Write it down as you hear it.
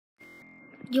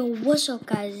Yo, what's up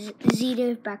guys,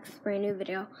 Z-Dave back with a brand new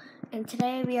video, and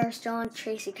today we are still in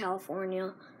Tracy,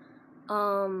 California.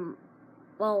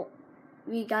 Well,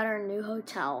 we got our new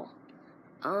hotel.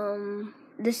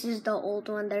 This is the old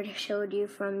one that I showed you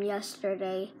from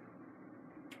yesterday.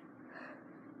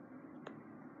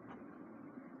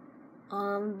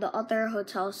 The other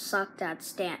hotel sucked at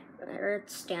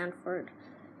Stanford.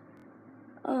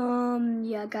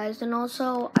 Yeah guys, and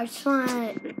also, I just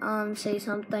wanna, say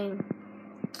something.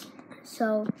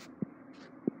 So,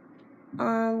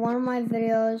 one of my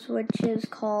videos, which is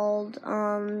called,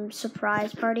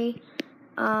 Surprise Party,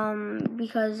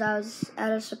 because I was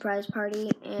at a surprise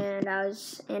party, and I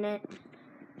was in it,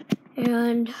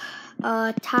 and,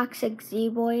 Toxic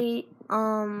Z-Boy,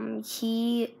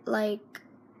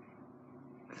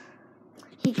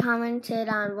 he commented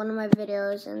on one of my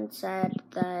videos and said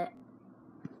that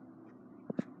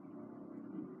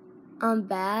I'm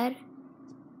bad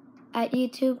at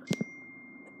YouTube.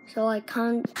 So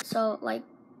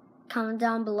comment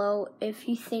down below if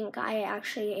you think I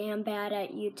actually am bad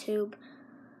at YouTube.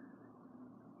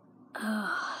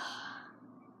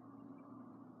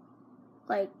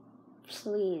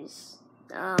 Please.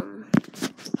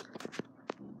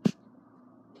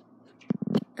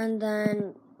 And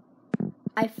then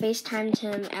I FaceTimed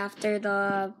him after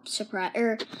the surprise,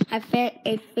 I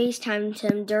FaceTimed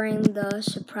him during the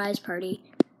surprise party.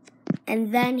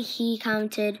 And then he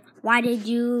commented, "Why did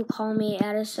you call me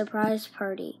at a surprise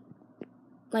party?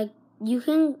 I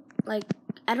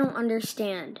don't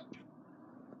understand."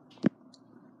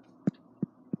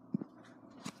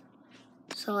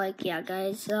 So, yeah,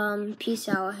 guys, peace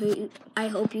out. I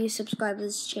hope you subscribe to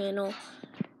this channel,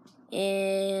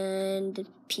 and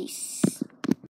peace.